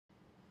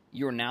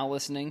You are now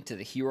listening to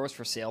the Heroes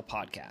for Sale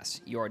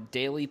podcast, your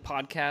daily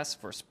podcast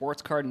for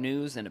sports card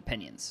news and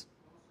opinions.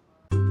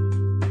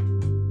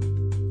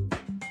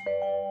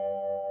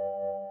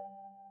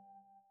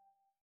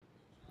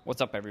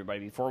 What's up,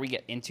 everybody? Before we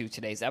get into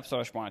today's episode,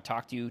 I just want to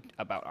talk to you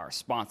about our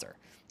sponsor.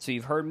 So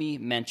you've heard me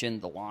mention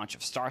the launch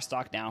of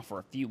StarStock now for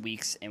a few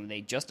weeks, and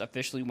they just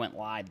officially went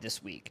live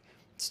this week.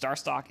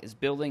 StarStock is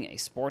building a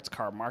sports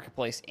card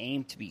marketplace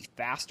aimed to be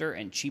faster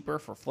and cheaper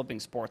for flipping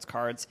sports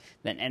cards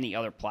than any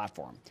other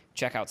platform.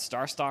 Check out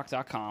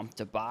starstock.com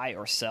to buy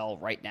or sell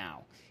right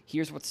now.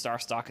 Here's what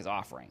StarStock is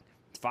offering.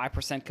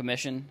 5%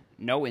 commission,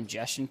 no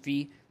ingestion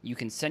fee. You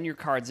can send your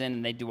cards in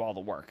and they do all the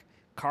work.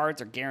 Cards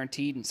are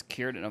guaranteed and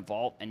secured in a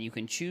vault, and you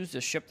can choose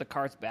to ship the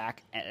cards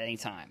back at any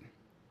time.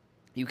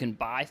 You can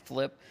buy,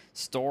 flip,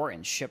 store,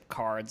 and ship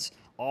cards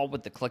all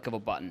with the click of a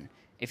button.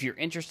 If you're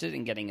interested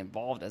in getting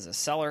involved as a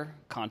seller,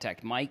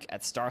 contact Mike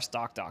at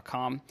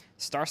starstock.com.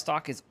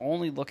 StarStock is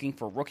only looking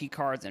for rookie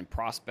cards and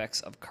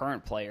prospects of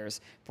current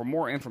players. For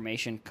more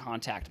information,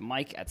 contact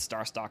Mike at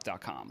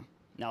starstock.com.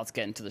 Now let's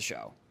get into the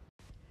show.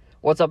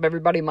 What's up,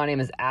 everybody? My name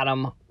is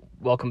Adam.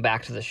 Welcome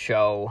back to the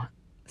show.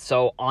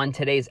 So on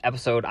today's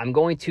episode, I'm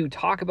going to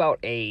talk about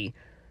a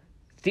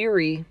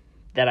theory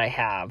that I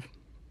have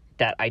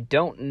that I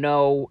don't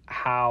know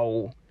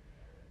how...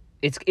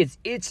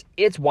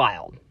 It's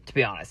wild, to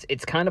be honest.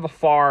 It's kind of a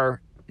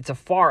far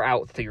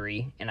out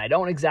theory, and I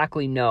don't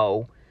exactly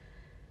know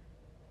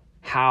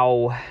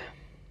how.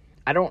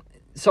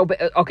 So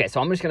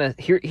I'm just gonna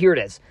here it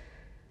is.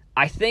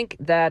 I think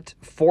that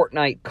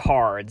Fortnite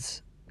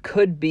cards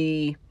could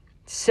be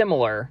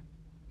similar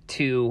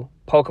to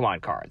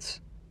Pokemon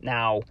cards.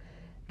 Now,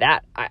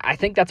 I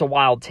think that's a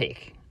wild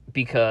take,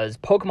 because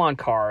Pokemon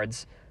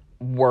cards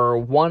were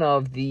one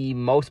of the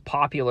most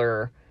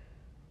popular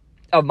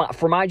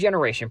for my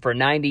generation, for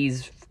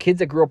 90s kids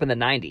that grew up in the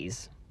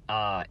 90s.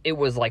 It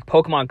was like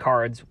Pokemon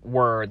cards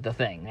were the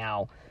thing.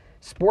 Now,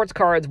 sports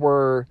cards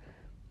were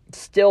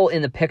still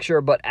in the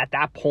picture, but at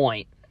that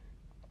point,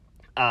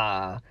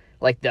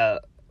 like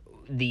the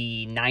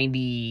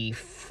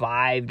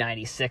 95,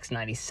 96,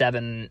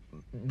 97,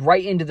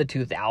 right into the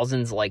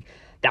 2000s, like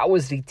that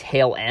was the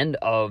tail end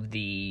of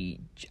the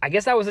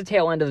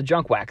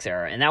junk wax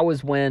era. And that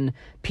was when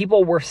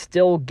people were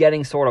still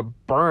getting sort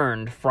of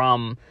burned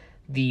from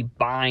the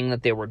buying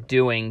that they were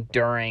doing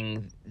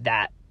during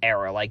that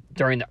era, like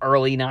during the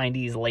early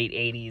 90s, late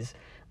 80s.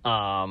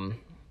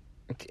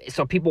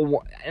 So people were,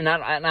 and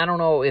I don't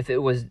know if it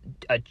was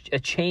a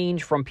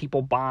change from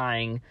people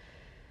buying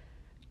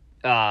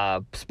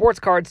sports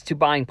cards to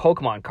buying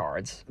Pokemon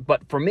cards.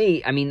 But for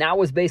me, I mean, that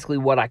was basically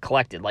what I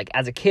collected. Like,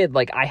 as a kid,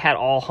 like, I had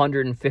all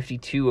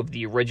 152 of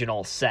the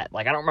original set.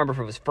 Like, I don't remember if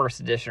it was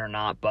first edition or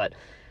not, but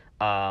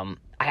I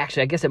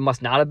guess it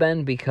must not have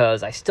been,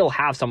 because I still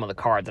have some of the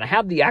cards, and I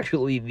have the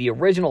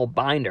original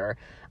binder,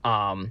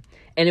 and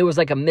it was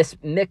like a mix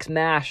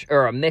mash,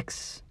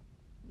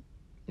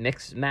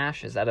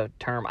 is that a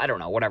term? I don't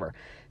know, whatever.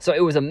 So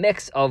it was a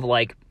mix of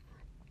like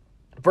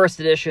first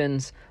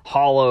editions,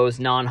 holos,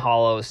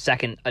 non-holos,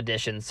 second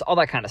editions, all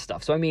that kind of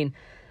stuff. So I mean,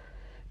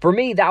 for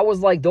me, that was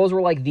like, those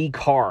were like the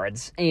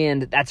cards,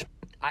 and that's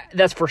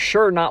for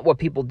sure not what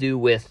people do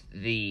with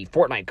the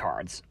Fortnite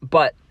cards,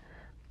 but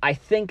I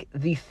think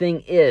the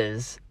thing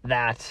is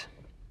that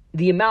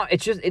the amount,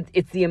 it's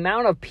the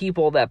amount of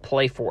people that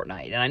play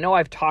Fortnite. And I know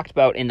I've talked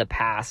about in the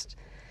past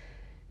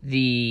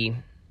the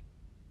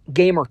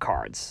gamer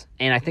cards.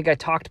 And I think I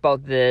talked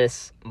about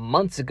this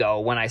months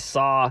ago when I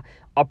saw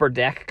Upper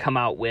Deck come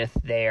out with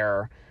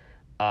their,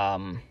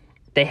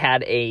 they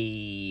had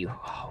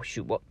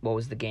what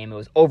was the game? It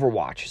was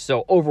Overwatch.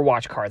 So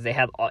Overwatch cards, they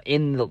had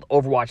in the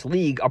Overwatch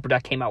League, Upper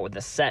Deck came out with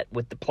a set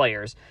with the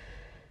players.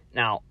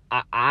 Now,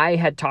 I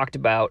had talked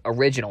about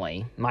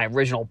originally, my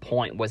original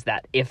point was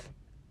that if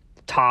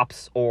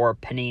Topps or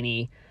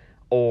Panini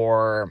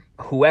or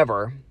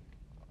whoever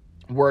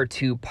were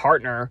to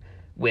partner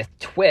with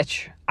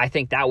Twitch, I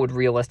think that would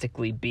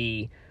realistically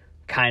be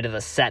kind of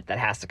the set that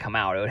has to come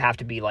out. It would have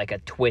to be like a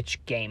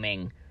Twitch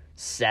gaming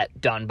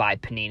set done by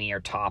Panini or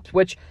Topps,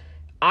 which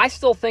I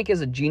still think is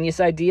a genius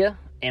idea,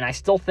 and I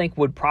still think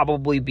would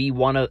probably be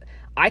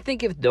I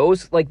think if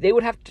those, like, they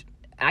would have to,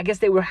 I guess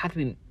they would have to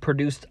be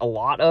produced a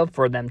lot of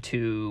for them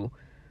to,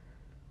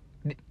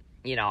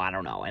 I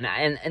don't know.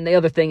 And the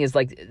other thing is,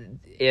 like,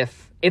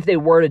 if they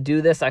were to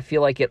do this, I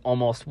feel like it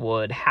almost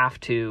would have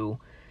to,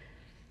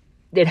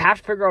 they'd have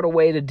to figure out a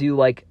way to do,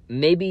 like,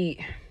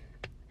 maybe,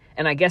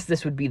 and I guess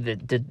this would be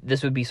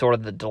this would be sort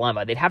of the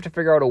dilemma. They'd have to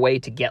figure out a way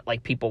to get,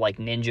 like, people like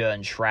Ninja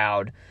and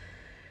Shroud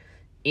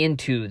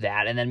into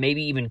that, and then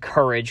maybe even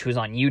Courage, who's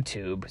on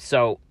YouTube.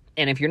 So,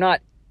 and if you're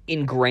not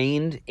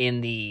ingrained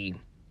in the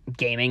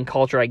gaming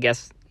culture, I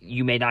guess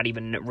you may not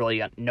even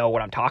really know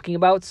what I'm talking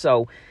about.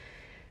 So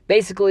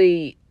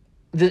basically,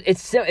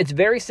 it's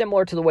very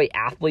similar to the way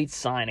athletes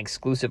sign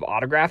exclusive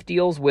autograph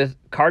deals with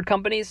card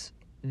companies.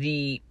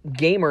 The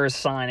gamers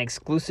sign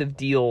exclusive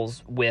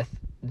deals with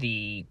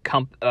the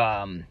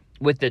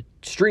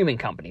streaming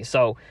companies.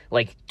 So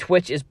like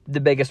Twitch is the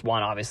biggest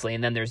one, obviously,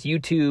 and then there's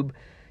YouTube,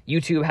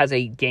 YouTube has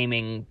a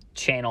gaming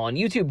channel, and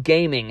YouTube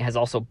gaming has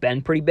also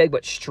been pretty big,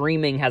 but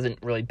streaming hasn't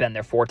really been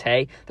their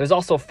forte. There's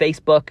also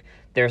Facebook.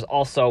 There's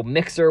also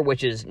Mixer,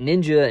 which is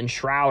Ninja and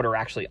Shroud are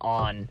actually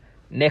on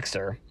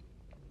Mixer.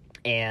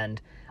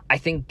 And I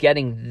think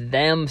getting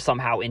them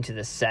somehow into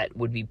this set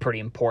would be pretty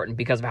important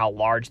because of how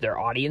large their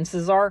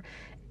audiences are.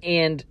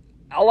 And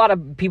a lot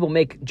of people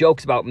make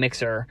jokes about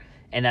Mixer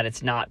and that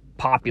it's not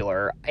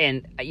popular.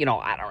 And, you know,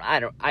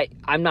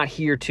 I'm not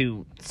here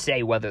to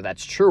say whether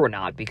that's true or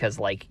not, because,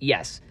 like,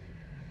 yes,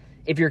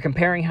 if you're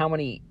comparing how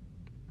many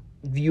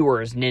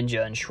viewers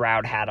Ninja and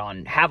Shroud have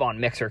on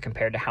Mixer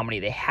compared to how many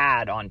they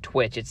had on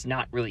Twitch, it's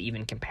not really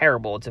even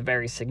comparable. It's a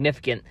very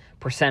significant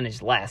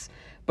percentage less.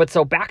 But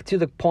so back to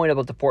the point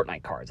about the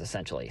Fortnite cards,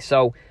 essentially.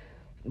 So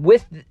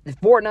with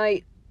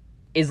Fortnite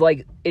is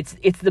like,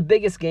 it's the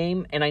biggest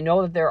game, and I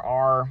know that there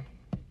are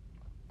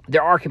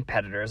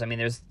competitors. I mean,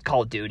 there's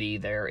Call of Duty,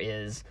 there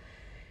is,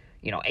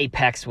 you know,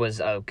 Apex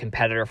was a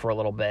competitor for a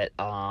little bit.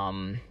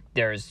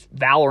 There's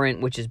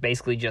Valorant, which is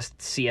basically just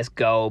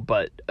CSGO,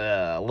 but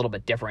a little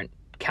bit different.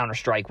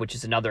 Counter-Strike, which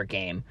is another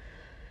game.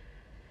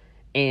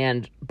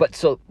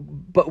 But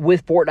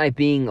with Fortnite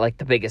being like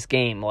the biggest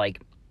game,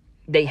 like,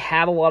 they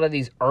have a lot of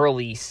these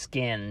early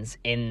skins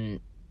in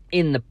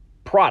the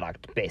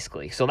product,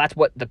 basically. So that's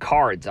what the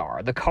cards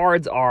are. The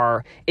cards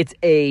are, I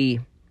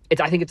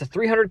think it's a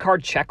 300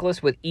 card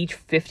checklist with each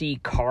 50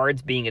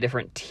 cards being a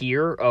different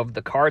tier of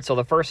the card. So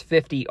the first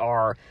 50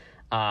 are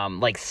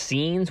like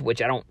scenes,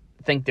 which I don't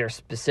think they're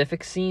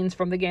specific scenes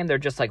from the game. They're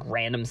just like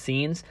random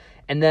scenes.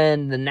 And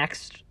then the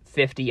next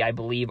 50, I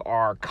believe,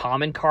 are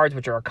common cards,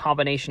 which are a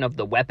combination of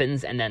the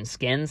weapons and then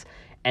skins.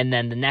 And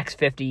then the next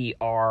 50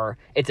 are,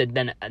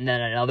 then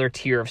another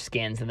tier of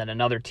skins, and then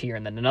another tier,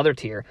 and then another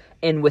tier.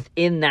 And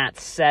within that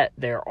set,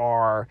 there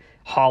are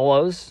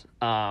hollows.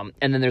 And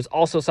then there's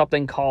also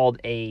something called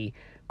a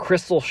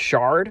crystal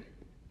shard,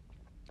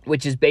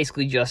 which is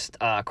basically just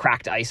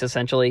cracked ice,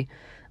 essentially.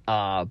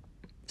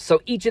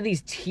 So each of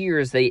these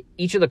tiers,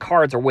 each of the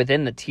cards are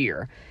within the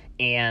tier.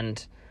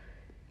 And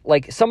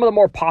like some of the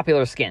more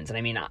popular skins, and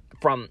I mean,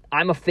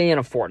 I'm a fan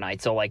of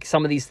Fortnite, so like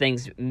some of these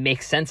things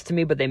make sense to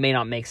me, but they may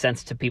not make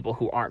sense to people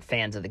who aren't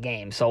fans of the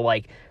game. So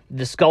like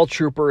the Skull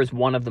Trooper is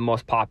one of the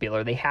most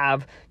popular. They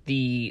have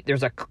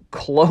there's a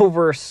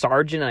Clover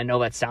Sergeant. I know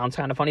that sounds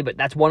kind of funny, but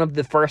that's one of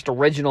the first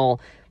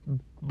original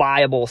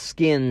buyable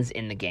skins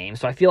in the game.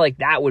 So I feel like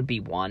that would be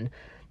one.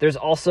 There's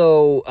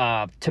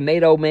also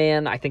Tomato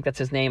Man. I think that's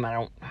his name.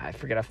 I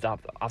forget off the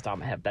top of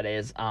my head what that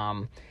is.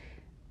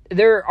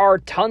 There are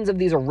tons of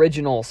these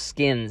original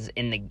skins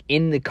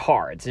in the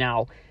cards.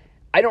 Now,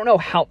 I don't know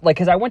how, like,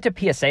 because I went to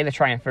PSA to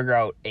try and figure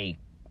out a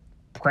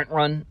print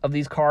run of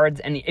these cards,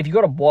 and if you go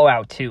to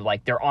Blowout too,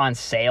 like, they're on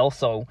sale,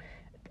 so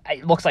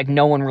it looks like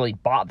no one really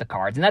bought the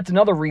cards. And that's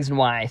another reason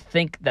why I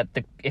think that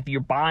if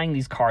you're buying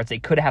these cards, they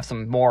could have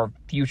some more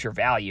future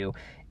value,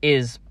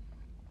 is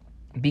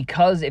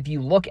because if you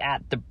look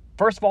at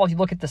first of all, if you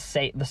look at the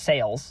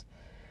sales,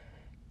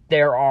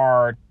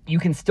 you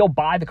can still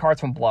buy the cards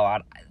from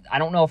Blowout. I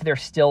don't know if they're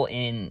still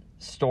in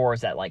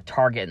stores at like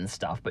Target and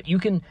stuff, but you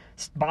can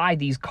buy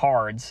these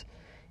cards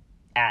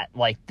at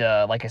like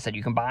I said,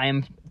 you can buy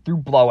them through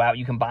Blowout.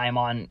 You can buy them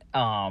on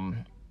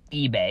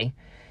eBay.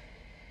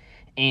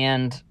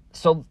 And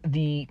so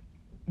the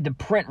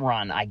print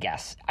run, I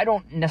guess, I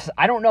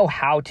don't know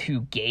how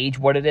to gauge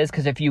what it is,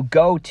 because if you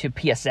go to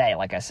PSA,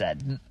 like I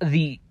said,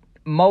 the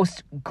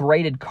most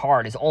graded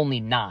card is only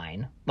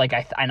 9. Like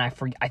I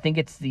think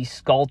it's the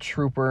Skull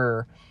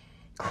Trooper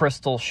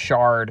Crystal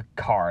Shard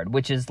card,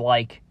 which is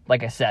like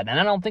I said, and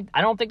I don't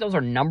think those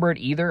are numbered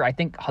either. I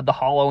think the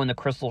Hollow and the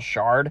Crystal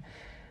Shard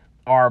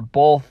are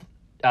both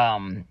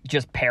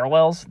just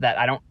parallels that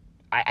I don't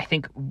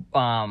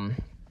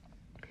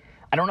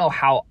know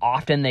how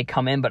often they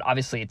come in, but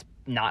obviously it's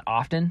not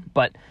often.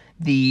 But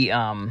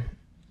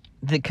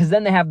because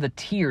then they have the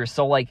tiers,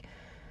 so like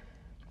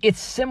it's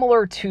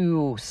similar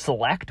to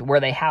Select, where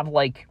they have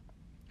like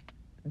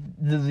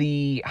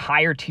the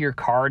higher tier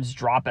cards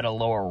drop at a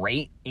lower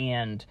rate,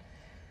 and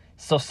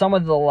so some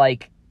of the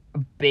like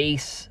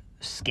base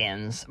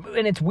skins,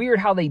 and it's weird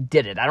how they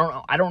did it. I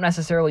don't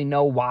necessarily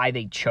know why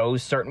they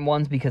chose certain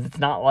ones, because it's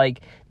not like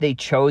they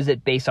chose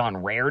it based on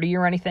rarity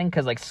or anything,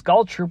 because like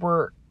Skull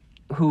Trooper,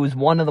 who's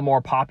one of the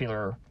more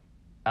popular,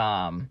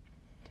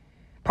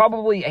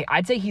 probably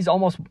I'd say he's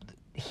almost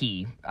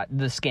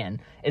the skin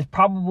is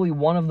probably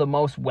one of the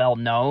most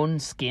well-known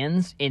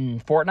skins in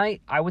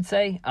Fortnite, I would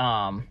say.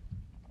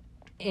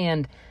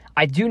 And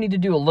I do need to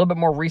do a little bit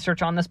more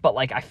research on this, but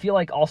like I feel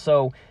like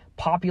also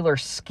popular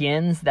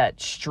skins that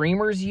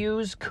streamers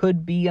use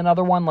could be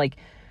another one. Like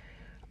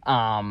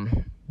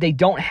they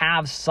don't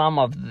have some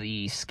of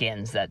the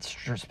skins that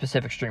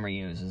specific streamer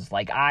uses.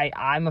 Like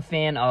I'm a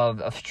fan of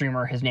a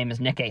streamer, his name is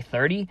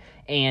Nick30,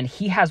 and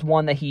he has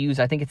one that he uses,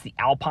 I think it's the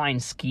Alpine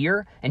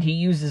Skier, and he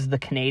uses the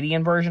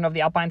Canadian version of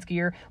the Alpine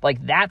Skier.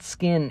 Like that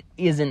skin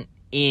isn't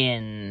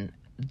in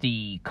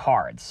the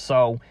cards.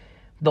 So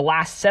the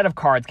last set of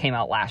cards came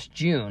out last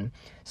June.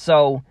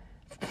 So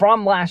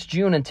from last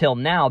June until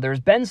now, there's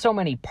been so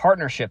many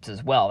partnerships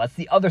as well. That's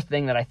the other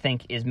thing that I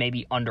think is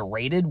maybe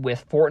underrated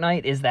with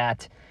Fortnite, is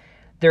that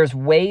there's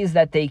ways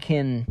that they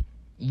can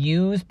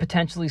use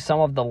potentially some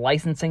of the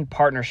licensing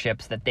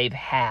partnerships that they've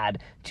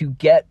had to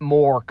get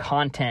more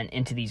content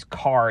into these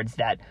cards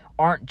that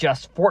aren't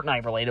just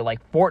Fortnite related. Like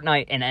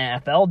Fortnite and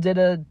NFL did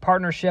a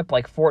partnership,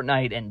 like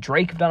Fortnite and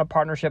Drake have done a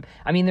partnership.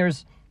 I mean,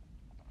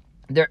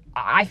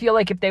 I feel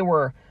like if they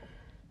want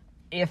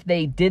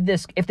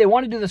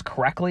to do this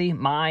correctly,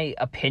 my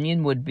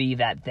opinion would be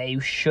that they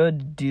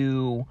should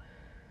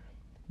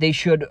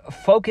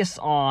focus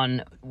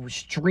on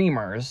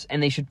streamers,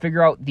 and they should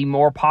figure out the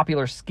more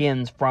popular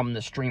skins from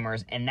the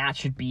streamers, and that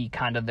should be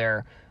kind of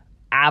their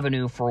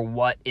avenue for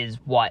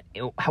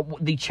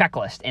the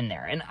checklist in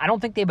there. And I don't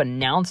think they've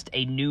announced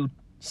a new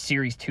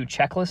Series 2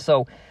 checklist,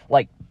 so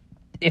like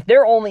if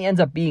there only ends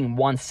up being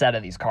one set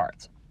of these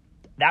cards,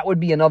 that would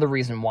be another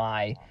reason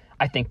why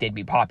I think they'd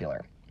be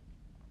popular.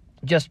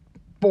 Just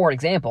for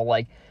example,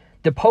 like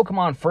the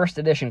Pokemon First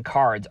Edition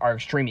cards are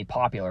extremely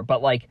popular,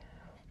 but like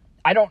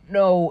I don't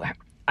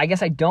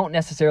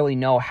necessarily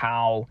know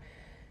how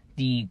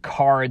the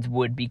cards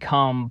would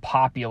become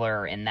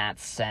popular in that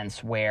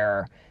sense,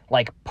 where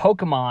like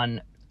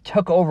Pokemon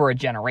took over a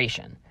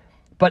generation,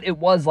 but it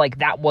was like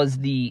that was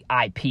the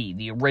IP,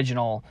 the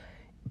original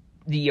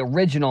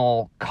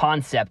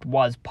concept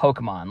was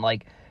Pokemon.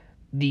 Like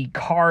the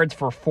cards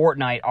for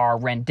Fortnite are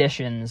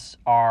renditions,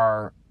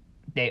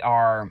 they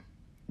are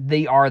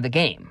the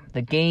game.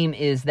 The game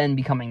is then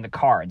becoming the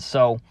cards.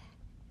 So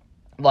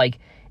like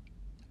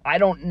I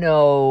don't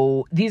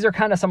know. These are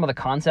kind of some of the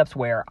concepts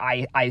where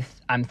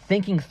I'm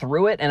thinking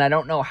through it, and I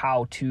don't know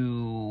how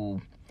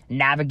to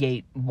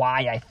navigate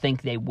why I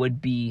think they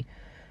would be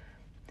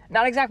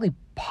not exactly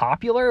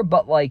popular,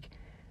 but like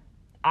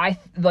I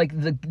like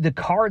the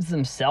cards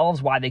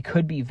themselves, why they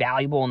could be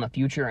valuable in the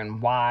future,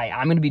 and why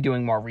I'm going to be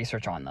doing more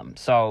research on them.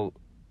 So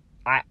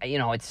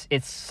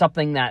it's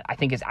something that I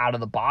think is out of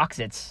the box.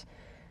 It's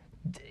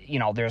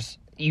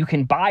you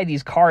can buy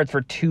these cards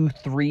for $2,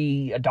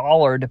 $3,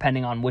 $1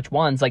 depending on which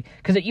ones. Like,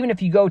 because even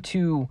if you go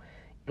to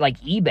like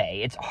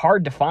eBay, it's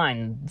hard to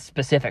find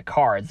specific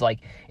cards. Like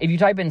if you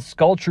type in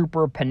Skull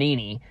Trooper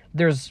Panini,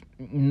 there's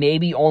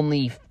maybe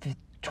only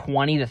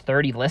 20 to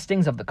 30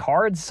 listings of the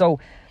cards.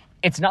 So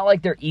it's not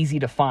like they're easy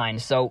to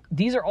find. So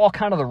these are all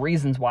kind of the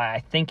reasons why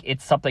I think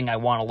it's something I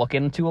want to look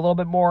into a little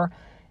bit more.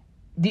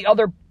 The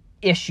other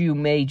issue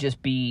may just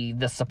be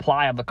the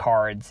supply of the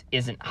cards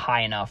isn't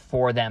high enough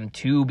for them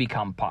to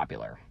become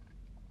popular.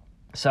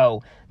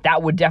 So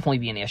that would definitely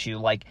be an issue.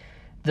 Like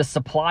the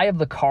supply of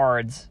the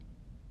cards,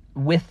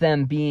 with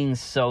them being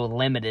so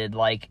limited,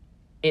 like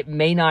they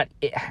may not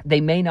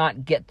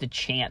get the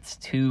chance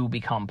to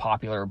become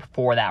popular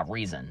for that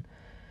reason.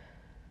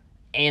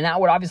 And that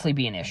would obviously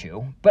be an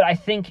issue. But I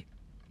think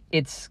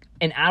it's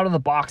an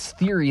out-of-the-box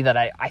theory that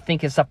I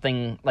think is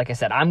something, like I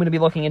said, I'm going to be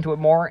looking into it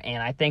more,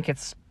 and I think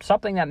it's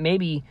something that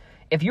maybe,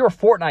 if you're a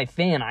Fortnite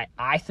fan,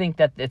 I think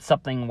that it's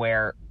something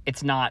where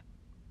it's not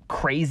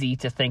crazy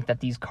to think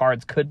that these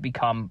cards could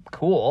become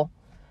cool.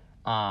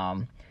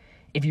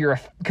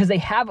 Because they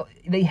have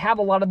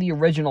a lot of the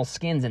original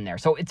skins in there.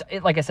 So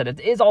like I said, it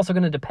is also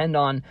going to depend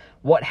on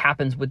what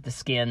happens with the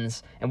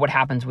skins and what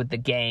happens with the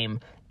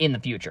game in the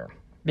future.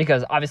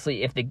 Because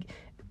obviously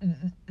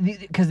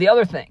because the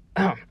other thing,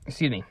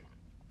 excuse me,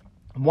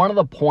 one of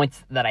the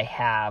points that I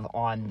have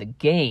on the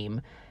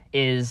game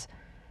is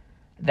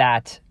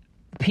that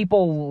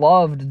people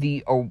loved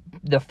the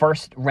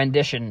first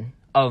rendition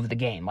of the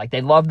game. Like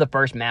they love the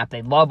first map.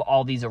 They love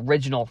all these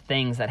original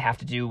things that have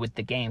to do with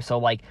the game. So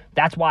like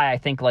that's why I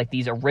think like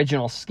these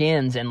original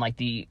skins and like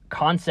the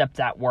concepts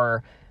that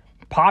were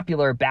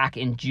popular back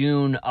in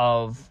June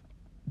of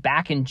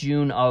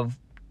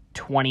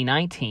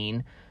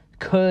 2019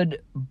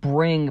 could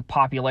bring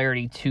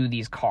popularity to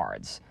these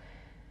cards.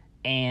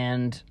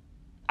 And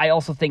I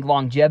also think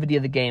longevity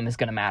of the game is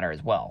going to matter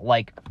as well.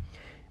 Like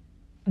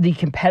the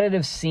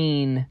competitive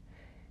scene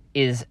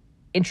is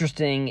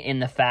interesting in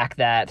the fact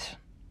that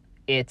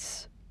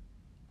it's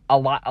a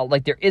lot,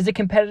 like there is a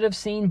competitive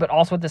scene, but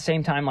also at the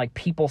same time, like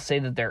people say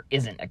that there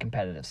isn't a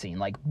competitive scene.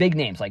 Like big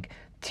names like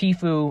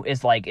Tfue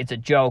is like, it's a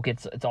joke.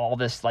 It's all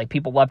this, like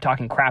people love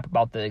talking crap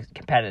about the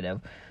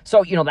competitive.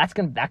 So,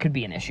 that could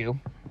be an issue.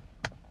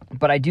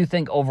 But I do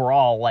think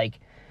overall, like,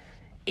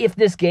 if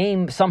this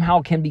game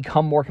somehow can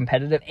become more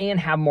competitive and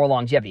have more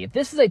longevity, if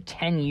this is a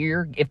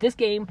 10-year, if this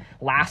game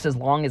lasts as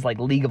long as, like,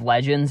 League of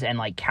Legends and,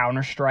 like,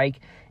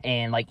 Counter-Strike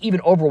and, like, even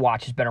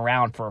Overwatch has been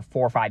around for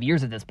 4 or 5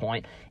 years at this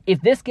point,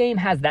 if this game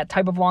has that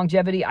type of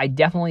longevity, I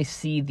definitely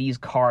see these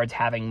cards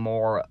having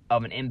more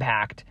of an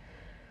impact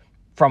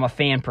from a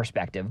fan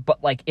perspective.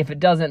 But, like, if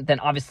it doesn't, then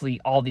obviously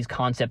all these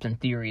concepts and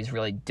theories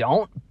really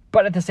don't.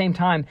 But at the same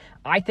time,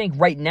 I think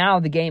right now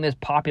the game is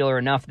popular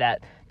enough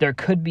that there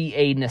could be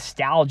a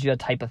nostalgia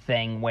type of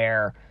thing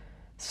where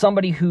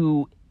somebody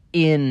who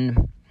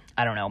in,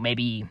 I don't know,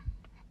 maybe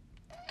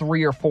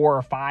 3 or 4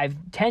 or 5,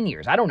 10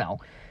 years, I don't know,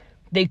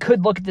 they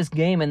could look at this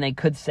game and they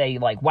could say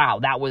like, wow,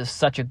 that was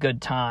such a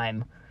good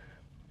time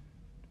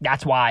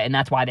That's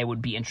why they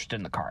would be interested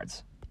in the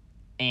cards.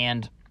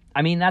 And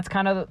I mean, that's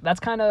kind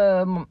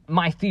of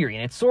my theory,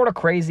 and it's sort of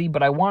crazy,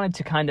 but I wanted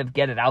to kind of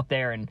get it out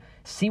there and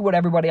see what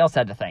everybody else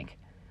had to think.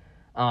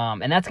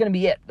 And that's going to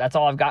be it. That's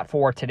all I've got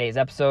for today's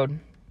episode.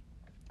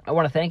 I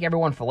want to thank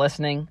everyone for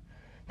listening.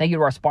 Thank you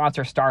to our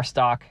sponsor,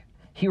 StarStock.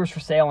 Heroes for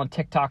Sale on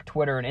TikTok,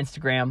 Twitter, and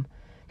Instagram.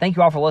 Thank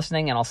you all for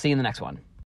listening, and I'll see you in the next one.